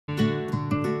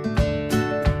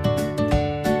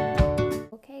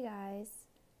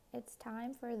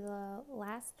time for the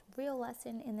last real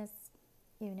lesson in this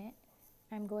unit.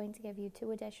 I'm going to give you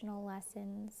 2 additional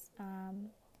lessons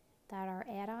that are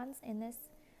add-ons in this.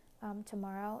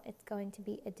 Tomorrow it's going to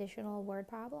be additional word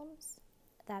problems.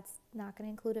 That's not going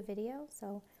to include a video,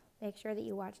 so make sure that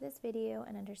you watch this video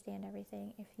and understand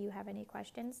everything. If you have any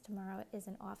questions, tomorrow is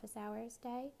an office hours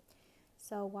day.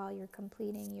 So while you're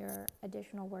completing your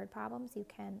additional word problems, you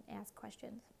can ask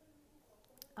questions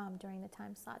during the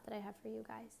time slot that I have for you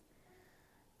guys.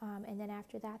 And then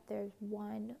after that, there's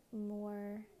one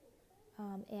more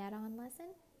add-on lesson,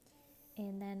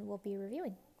 and then we'll be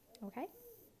reviewing, okay?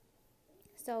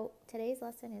 So today's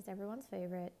lesson is everyone's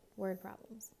favorite, word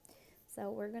problems.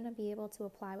 So we're going to be able to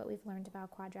apply what we've learned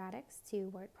about quadratics to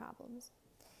word problems.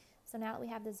 So now that we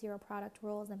have the zero product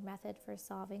rules and method for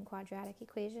solving quadratic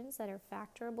equations that are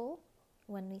factorable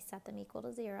when we set them equal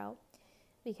to 0,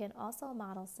 we can also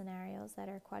model scenarios that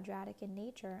are quadratic in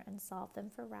nature and solve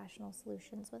them for rational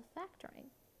solutions with factoring.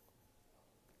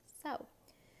 So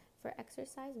for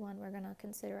exercise 1, we're going to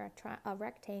consider a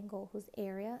rectangle whose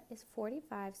area is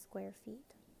 45 square feet.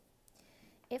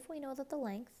 If we know that the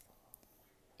length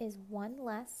is 1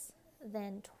 less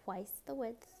than twice the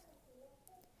width,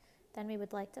 then we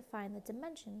would like to find the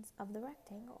dimensions of the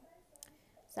rectangle.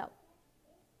 So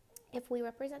if we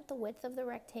represent the width of the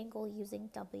rectangle using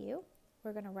W,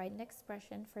 we're going to write an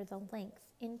expression for the length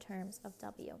in terms of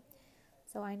W.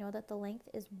 So I know that the length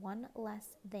is 1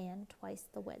 less than twice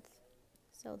the width.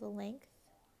 So the length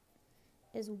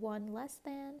is 1 less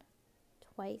than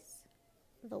twice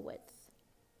the width.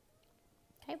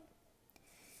 Okay.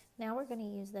 Now we're going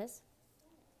to use this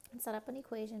and set up an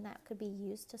equation that could be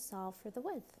used to solve for the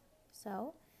width.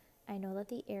 So I know that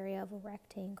the area of a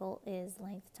rectangle is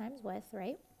length times width,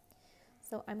 right?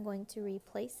 So I'm going to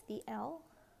replace the L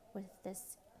with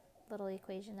this little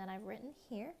equation that I've written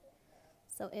here.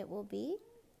 So it will be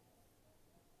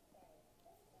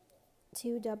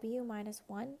 2W minus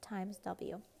 1 times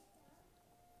W.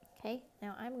 Okay,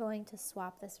 now I'm going to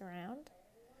swap this around.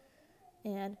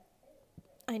 And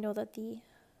I know that the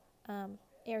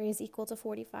area is equal to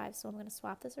 45, so I'm going to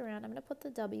swap this around. I'm going to put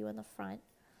the W in the front.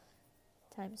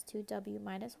 Times 2W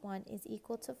minus 1 is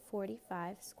equal to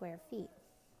 45 square feet.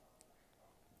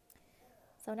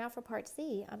 So now for part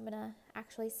C, I'm going to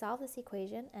actually solve this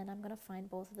equation, and I'm going to find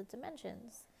both of the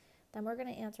dimensions. Then we're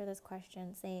going to answer this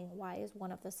question saying, why is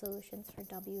one of the solutions for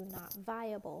W not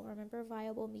viable? Remember,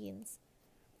 viable means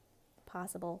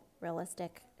possible,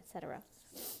 realistic, etc.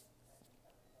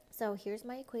 So here's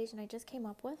my equation I just came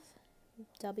up with.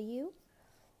 W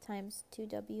times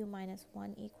 2W minus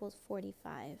 1 equals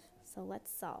 45. So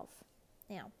let's solve.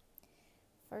 Now,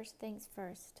 first things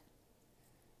first,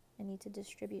 I need to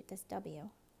distribute this W.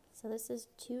 So this is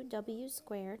 2W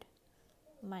squared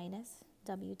minus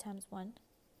W times 1.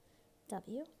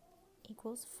 W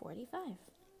equals 45.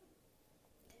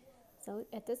 So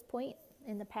at this point,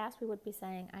 in the past, we would be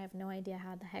saying, I have no idea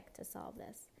how the heck to solve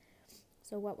this.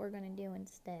 So what we're going to do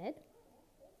instead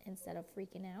of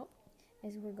freaking out,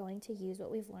 is we're going to use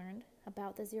what we've learned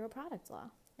about the zero product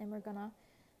law. And we're going to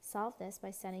solve this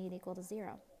by setting it equal to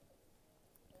 0.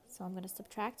 So I'm going to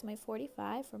subtract my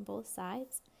 45 from both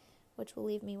sides, which will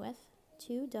leave me with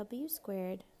 2W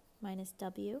squared minus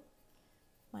W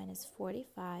minus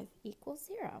 45 equals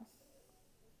 0.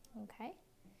 Okay?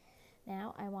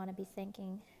 Now I want to be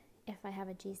thinking, if I have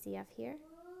a GCF here,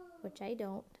 which I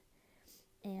don't,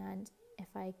 and if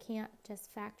I can't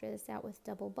just factor this out with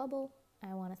double bubble,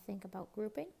 I want to think about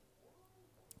grouping.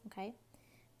 Okay?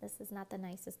 This is not the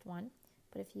nicest one,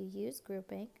 but if you use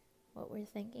grouping, what we're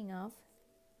thinking of,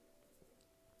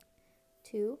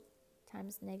 2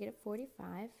 times negative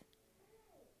 45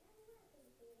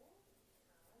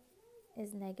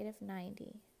 is negative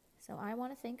 90. So I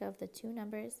want to think of the two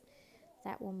numbers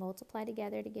that will multiply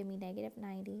together to give me negative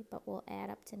 90, but will add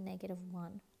up to negative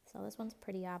 1. So this one's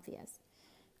pretty obvious.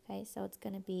 Okay, so it's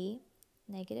going to be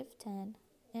negative 10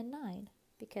 and 9,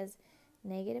 because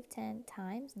negative 10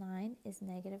 times 9 is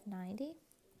negative 90,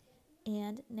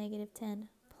 and negative 10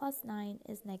 plus 9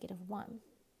 is negative 1.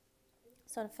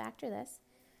 So to factor this,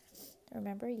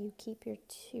 remember you keep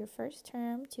your first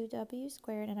term, 2W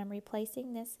squared, and I'm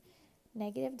replacing this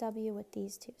negative W with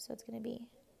these two. So it's going to be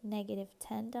negative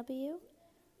 10W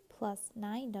plus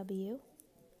 9W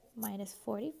minus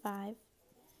 45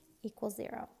 equals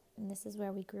 0. And this is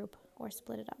where we group or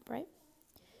split it up, right?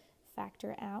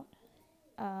 Factor out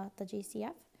the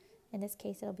GCF. In this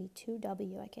case, it'll be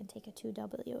 2W. I can take a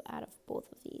 2W out of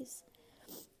both of these.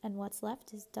 And what's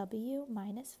left is W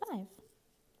minus 5.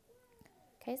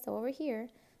 Okay, so over here,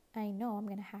 I know I'm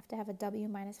going to have a W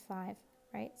minus 5,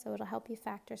 right? So it'll help you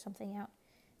factor something out.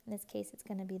 In this case, it's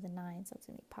going to be the 9, so it's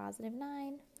going to be positive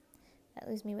 9. That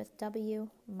leaves me with w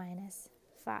minus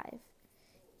 5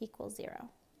 equals 0.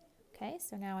 Okay,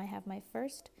 so now I have my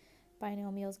first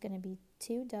binomial is going to be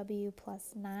 2w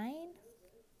plus 9,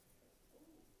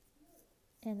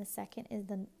 and the second is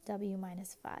the w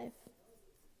minus 5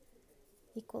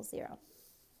 equals 0.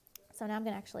 So now I'm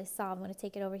going to actually solve. I'm going to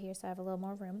take it over here so I have a little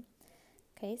more room.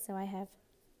 Okay, so I have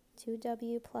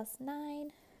 2w plus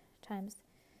 9 times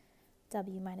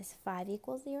w minus 5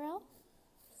 equals 0.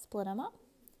 Split them up.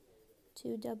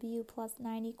 2w plus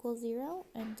 9 equals 0,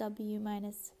 and w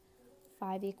minus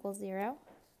 5 equals 0.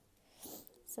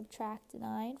 Subtract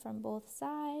 9 from both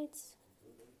sides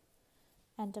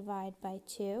and divide by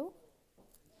 2.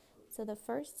 So the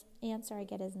first answer I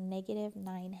get is negative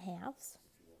 9 halves.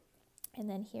 And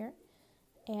then here,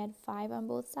 add 5 on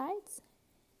both sides,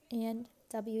 and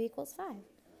w equals 5.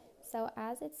 So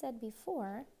as it said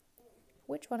before,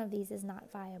 which one of these is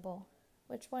not viable?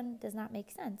 Which one does not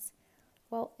make sense?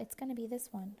 Well, it's going to be this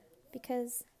one,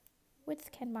 because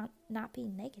width can not be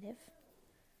negative,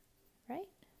 right?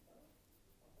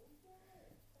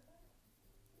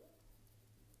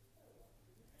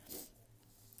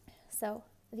 So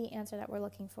the answer that we're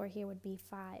looking for here would be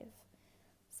 5.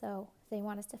 So they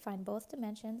want us to find both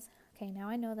dimensions. Okay, now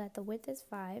I know that the width is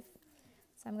 5.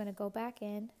 So I'm going to go back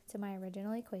in to my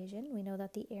original equation. We know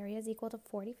that the area is equal to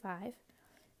 45.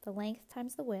 The length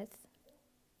times the width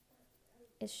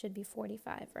should be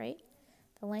 45, right?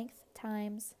 The length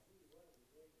times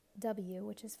w,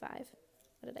 which is 5.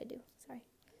 What did I do? Sorry.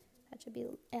 That should be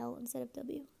L instead of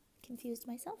w. Confused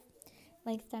myself.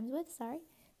 Length times width, sorry.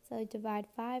 So I divide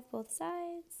 5 both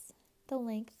sides. The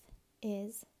length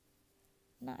is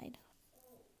 9.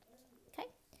 Okay?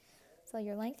 So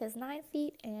your length is 9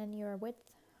 feet and your width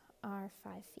are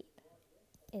 5 feet.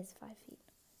 Is 5 feet.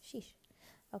 Sheesh.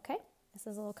 Okay? This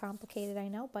is a little complicated, I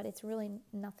know, but it's really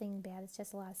nothing bad. It's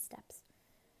just a lot of steps.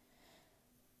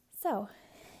 So,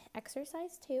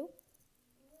 exercise 2.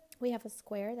 We have a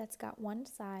square that's got one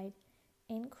side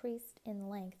increased in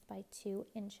length by 2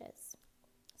 inches.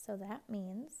 So that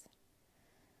means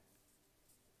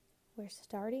we're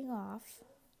starting off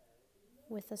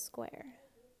with a square.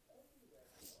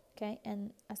 Okay,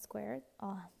 and a square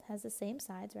has the same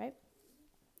sides, right?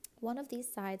 One of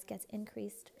these sides gets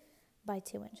increased by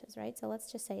 2 inches, right? So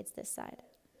let's just say it's this side.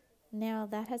 Now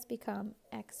that has become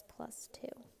x plus 2.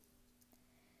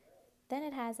 Then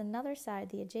it has another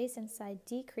side, the adjacent side,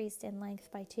 decreased in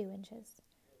length by 2 inches.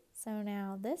 So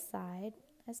now this side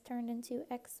has turned into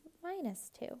x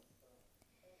minus 2.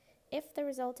 If the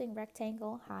resulting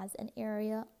rectangle has an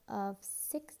area of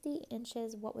 60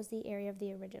 inches, what was the area of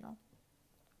the original?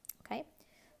 Okay,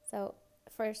 so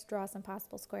first draw some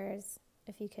possible squares.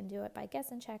 If you can do it by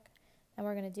guess and check, then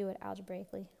we're going to do it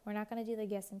algebraically. We're not going to do the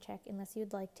guess and check unless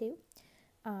you'd like to,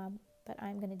 but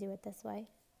I'm going to do it this way.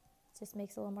 It just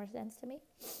makes a little more sense to me.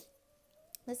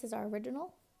 This is our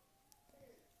original.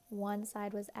 One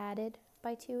side was added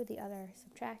by 2, the other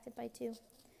subtracted by 2.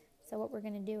 So what we're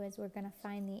going to do is we're going to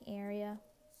find the area.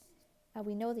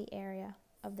 We know the area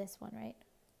of this one, right?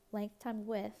 Length times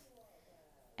width,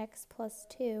 x plus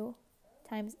 2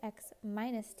 times x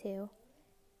minus 2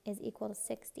 is equal to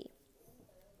 60.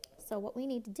 So what we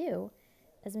need to do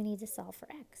is we need to solve for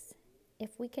x.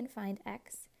 If we can find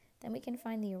x, then we can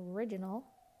find the original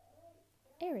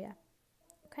area.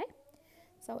 Okay?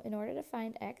 So in order to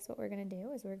find x, what we're going to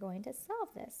do is we're going to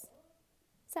solve this.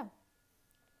 So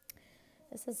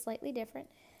this is slightly different.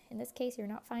 In this case, you're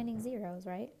not finding zeros,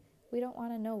 right? We don't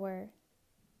want to know where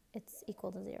it's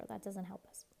equal to 0. That doesn't help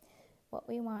us. What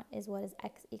we want is what is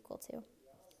x equal to.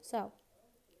 So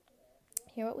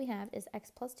here what we have is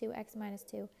x plus 2, x minus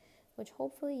 2, which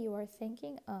hopefully you are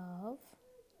thinking of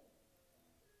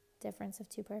difference of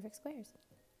two perfect squares.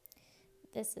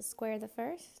 This is square the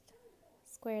first,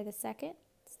 square the second,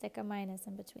 stick a minus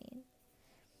in between,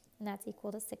 and that's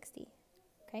equal to 60.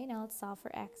 Okay, now let's solve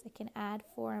for x. I can add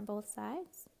 4 on both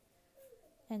sides,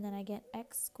 and then I get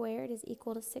x squared is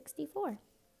equal to 64.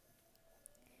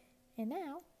 And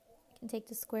now I can take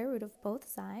the square root of both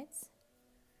sides,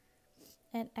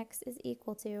 and x is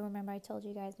equal to, remember I told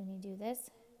you guys when you do this,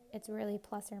 it's really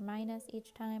plus or minus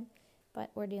each time,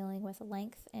 but we're dealing with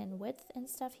length and width and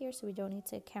stuff here, so we don't need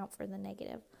to account for the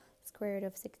negative. Square root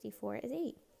of 64 is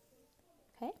 8.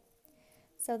 Okay,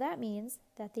 so that means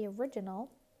that the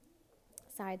original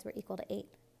sides were equal to 8.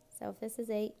 So if this is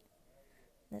 8,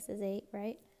 this is 8,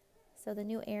 right? So the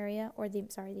new area, or the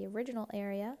original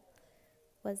area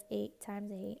was 8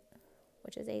 times 8,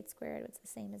 which is 8 squared, which is the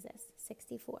same as this,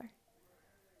 64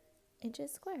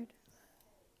 inches squared.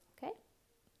 Okay?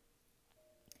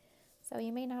 So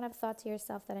you may not have thought to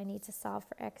yourself that I need to solve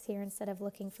for x here instead of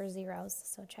looking for zeros,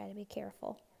 so try to be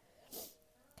careful.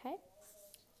 Okay?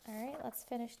 All right, let's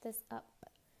finish this up.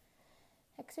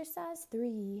 Exercise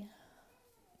 3.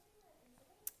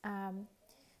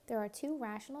 There are two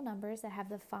rational numbers that have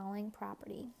the following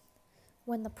property.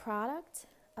 When the product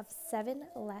of 7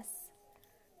 less,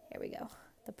 here we go,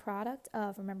 the product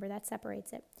of, remember that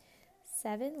separates it,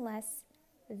 7 less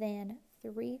than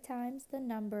 3 times the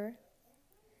number,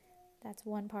 that's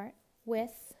one part,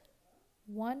 with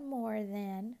 1 more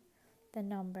than the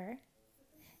number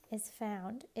is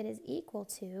found, it is equal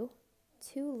to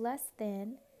 2 less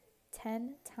than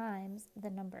 10 times the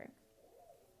number.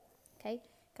 Okay,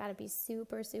 got to be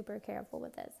super, super careful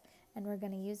with this. And we're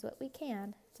going to use what we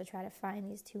can to try to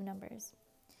find these two numbers.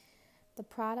 The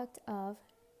product of,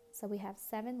 so we have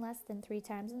 7 less than 3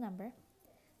 times the number.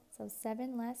 So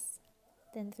 7 less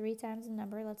than 3 times the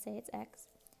number, let's say it's x.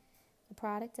 The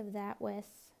product of that with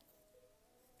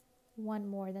 1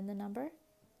 more than the number,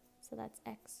 so that's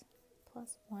x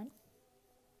plus 1.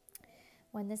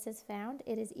 When this is found,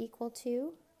 it is equal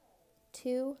to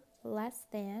 2 less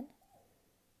than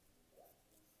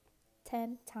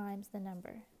 10 times the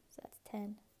number. So that's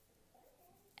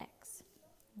 10x.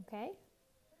 Okay?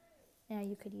 Now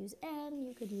you could use n,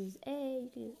 you could use a, you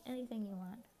could use anything you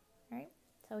want. All right?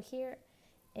 So here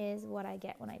is what I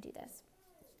get when I do this.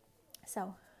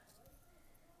 So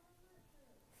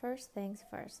first things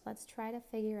first, let's try to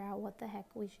figure out what the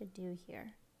heck we should do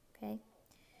here. Okay?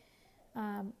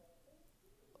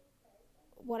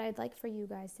 What I'd like for you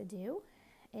guys to do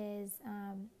is,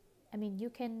 you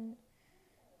can,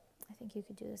 I think you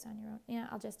could do this on your own. Yeah,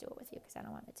 I'll just do it with you because I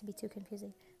don't want it to be too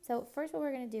confusing. So first what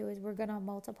we're going to do is we're going to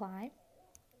multiply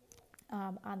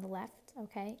on the left,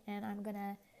 okay? And I'm going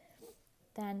to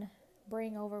then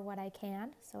bring over what I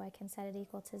can so I can set it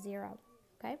equal to 0,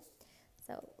 okay?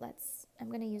 So I'm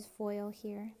going to use FOIL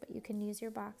here, but you can use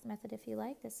your box method if you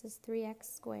like. This is 3x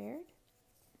squared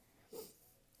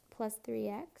plus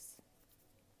 3x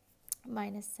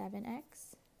minus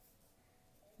 7x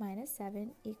minus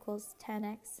 7 equals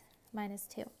 10x minus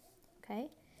 2, okay?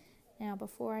 Now,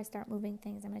 before I start moving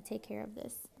things, I'm going to take care of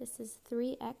this. This is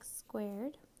 3x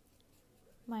squared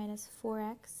minus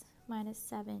 4x minus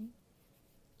 7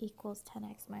 equals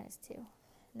 10x minus 2.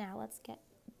 Now, let's get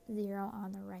 0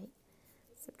 on the right.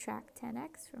 Subtract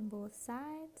 10x from both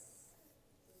sides.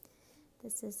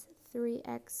 This is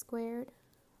 3x squared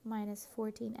minus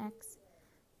 14x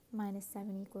minus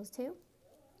 7 equals 2.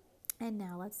 And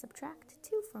now let's subtract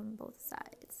 2 from both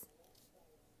sides.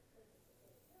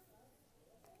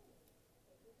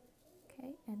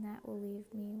 Okay, and that will leave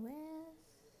me with,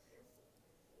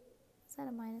 is that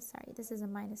a minus? Sorry, this is a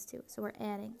minus 2, so we're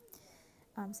adding.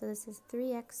 So this is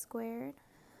 3x squared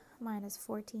minus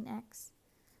 14x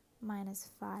minus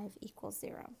 5 equals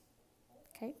 0.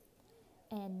 Okay,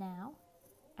 and now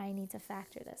I need to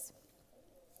factor this.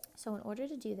 So in order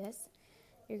to do this,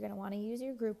 you're going to want to use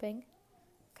your grouping,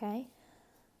 okay?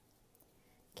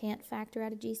 Can't factor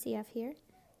out a GCF here.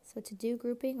 So to do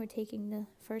grouping, we're taking the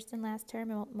first and last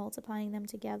term and multiplying them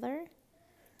together.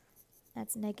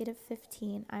 That's negative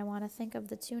 15. I want to think of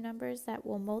the two numbers that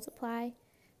will multiply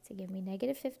to give me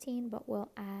negative 15, but will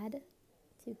add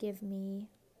to give me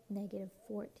negative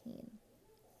 14.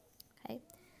 Okay,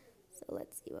 so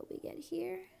let's see what we get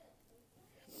here.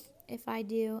 If I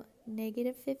do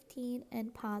negative 15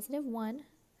 and positive 1,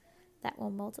 that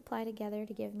will multiply together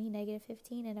to give me negative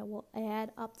 15, and it will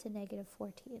add up to negative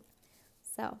 14.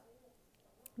 So I'm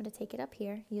going to take it up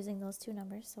here using those two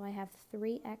numbers. So I have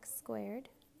 3x squared.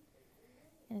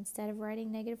 And instead of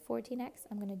writing negative 14x,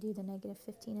 I'm going to do the negative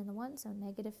 15 and the 1. So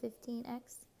negative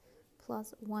 15x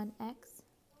plus 1x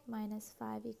minus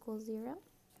 5 equals 0.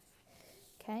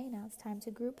 Okay, now it's time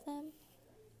to group them.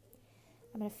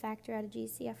 I'm going to factor out a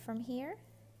GCF from here.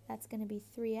 That's going to be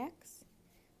 3x.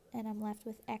 And I'm left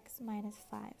with x minus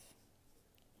 5.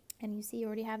 And you see you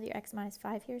already have your x minus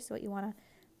 5 here, so what you want to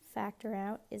factor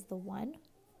out is the 1.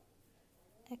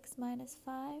 X minus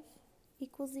 5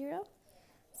 equals 0.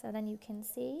 So then you can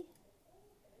see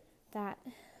that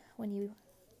when you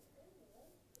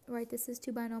write this as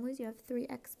two binomials, you have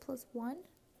 3x plus 1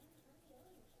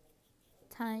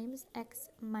 times x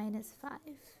minus 5.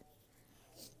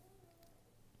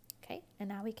 Okay, and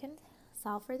now we can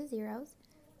solve for the zeros.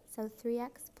 So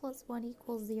 3x plus 1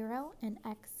 equals 0, and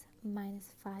x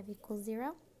minus 5 equals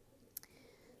 0.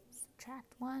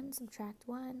 Subtract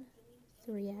 1,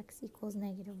 3x equals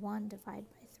negative 1, divide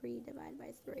by 3, divide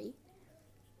by 3.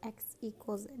 X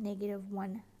equals negative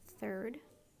 1/3.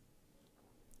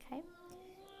 Okay,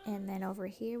 and then over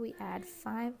here we add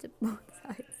 5 to both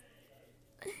sides,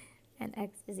 and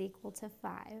x is equal to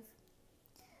 5.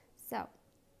 So,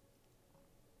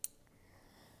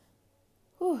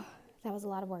 whew, that was a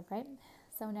lot of work, right?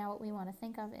 So now what we want to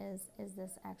think of is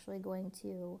this actually going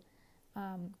to,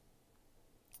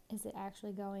 is it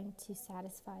actually going to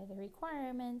satisfy the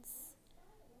requirements?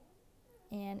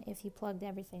 And if you plugged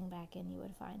everything back in, you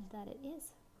would find that it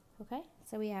is. Okay,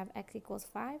 so we have x equals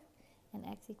 5 and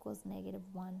x equals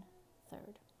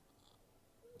 -1/3.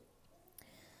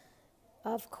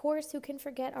 Of course, who can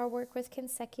forget our work with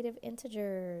consecutive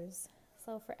integers?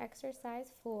 So for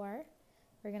exercise 4,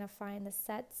 we're going to find the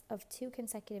sets of two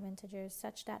consecutive integers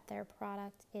such that their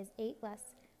product is 8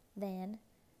 less than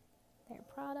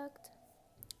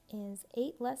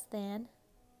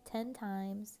 10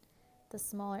 times the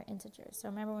smaller integers. So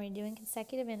remember, when you're doing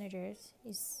consecutive integers,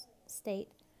 you state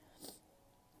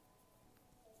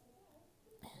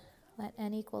let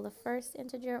n equal the first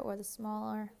integer or the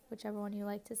smaller, whichever one you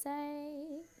like to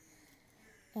say,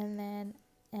 and then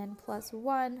n plus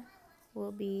 1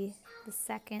 will be the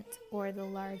second or the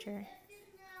larger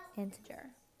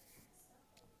integer.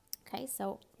 Okay,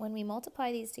 so when we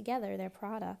multiply these together, their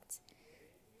product,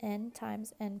 n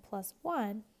times n plus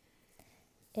 1,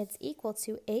 it's equal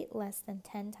to 8 less than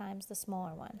 10 times the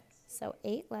smaller one. So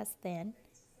 8 less than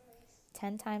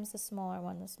 10 times the smaller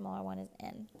one is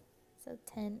n. So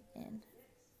 10n.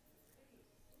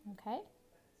 Okay,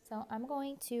 so I'm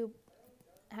going to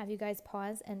have you guys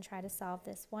pause and try to solve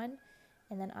this one,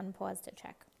 and then unpause to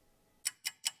check.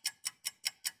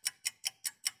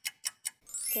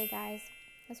 Okay guys,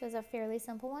 this was a fairly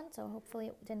simple one, so hopefully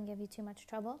it didn't give you too much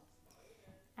trouble.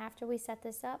 After we set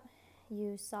this up,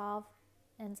 you solve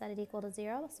and set it equal to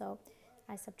 0. So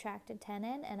I subtracted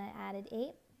 10n and I added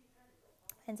 8.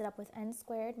 Ended up with n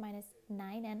squared minus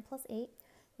 9n plus 8,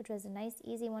 which was a nice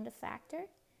easy one to factor.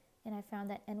 And I found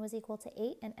that n was equal to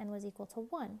 8 and n was equal to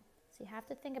 1. So you have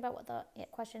to think about what the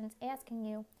question is asking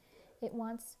you. It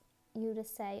wants you to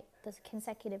say the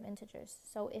consecutive integers.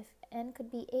 So if n could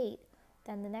be 8,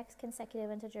 then the next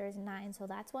consecutive integer is 9. So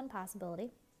that's one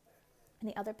possibility. And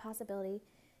the other possibility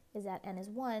is that n is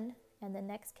 1, and the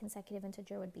next consecutive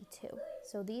integer would be 2.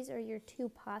 So these are your two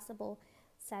possible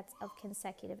sets of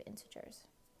consecutive integers.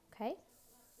 Okay?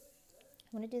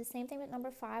 I'm going to do the same thing with number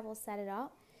 5. We'll set it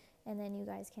up, and then you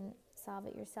guys can solve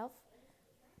it yourself.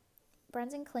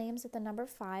 Brendan claims that the number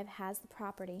 5 has the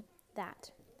property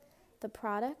that the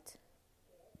product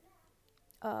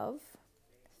of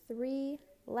 3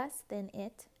 less than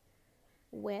it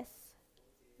with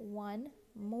 1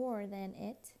 more than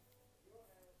it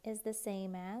is the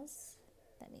same as,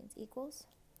 that means equals,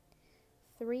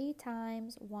 3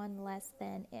 times 1 less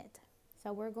than it.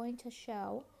 So we're going to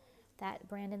show that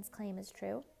Brandon's claim is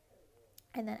true,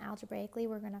 and then algebraically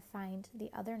we're going to find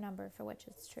the other number for which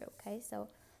it's true. Okay, so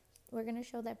we're going to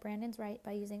show that Brandon's right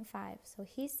by using 5. So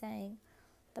he's saying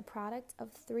the product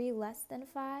of 3 less than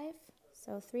 5,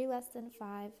 so 3 less than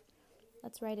 5,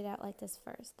 let's write it out like this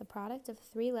first. The product of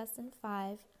 3 less than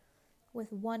 5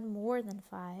 with 1 more than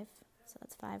 5, so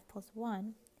that's 5 plus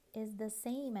 1, is the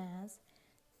same as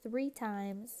 3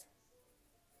 times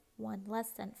 1 less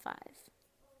than 5,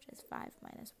 which is 5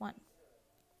 minus 1.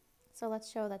 So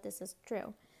let's show that this is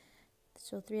true.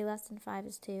 So 3 less than 5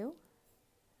 is 2,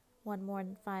 1 more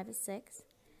than 5 is 6,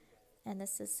 and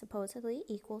this is supposedly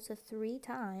equal to 3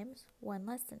 times 1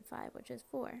 less than 5, which is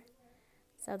 4.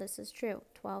 So this is true.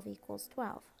 12 equals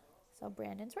 12. So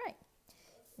Brandon's right.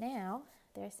 Now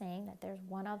they're saying that there's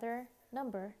one other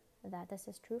number that this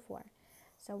is true for.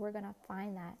 So we're going to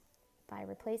find that by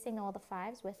replacing all the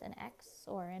 5s with an x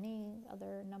or any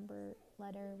other number,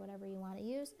 letter, whatever you want to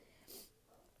use.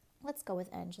 Let's go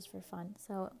with n just for fun.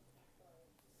 So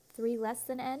 3 less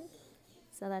than n,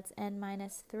 so that's n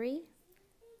minus 3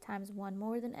 times 1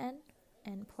 more than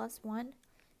n plus 1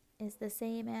 is the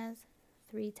same as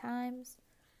 3 times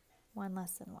 1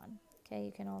 less than 1. Okay,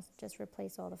 you can also just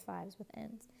replace all the 5s with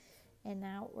n's. And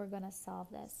now we're going to solve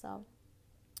this. So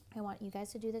I want you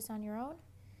guys to do this on your own.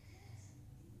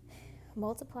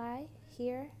 Multiply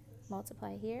here,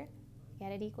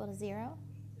 get it equal to 0,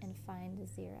 and find the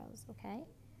zeros, okay?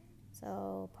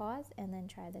 So pause and then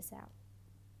try this out.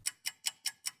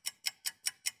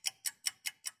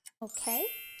 Okay,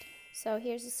 so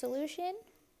here's the solution.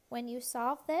 When you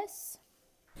solve this,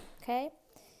 okay,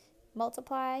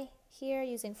 multiply here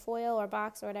using FOIL or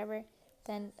box or whatever,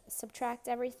 then subtract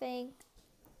everything,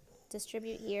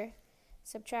 distribute here,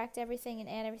 subtract everything and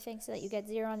add everything so that you get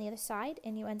 0 on the other side,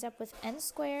 and you end up with n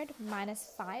squared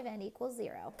minus 5n equals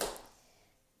 0.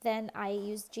 Then I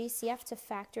use GCF to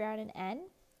factor out an n,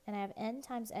 and I have n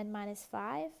times n minus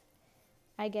 5.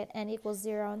 I get n equals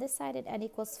 0 on this side and n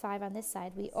equals 5 on this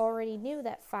side. We already knew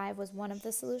that 5 was one of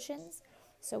the solutions,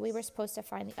 So we were supposed to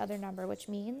find the other number, which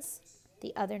means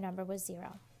the other number was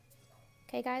 0.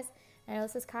 Okay, guys? I know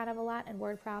this is kind of a lot, and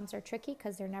word problems are tricky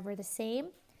because they're never the same.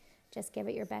 Just give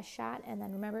it your best shot. And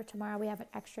then remember, tomorrow we have an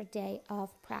extra day of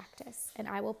practice. And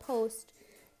I will post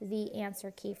the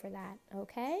answer key for that.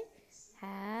 Okay?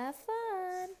 Have fun.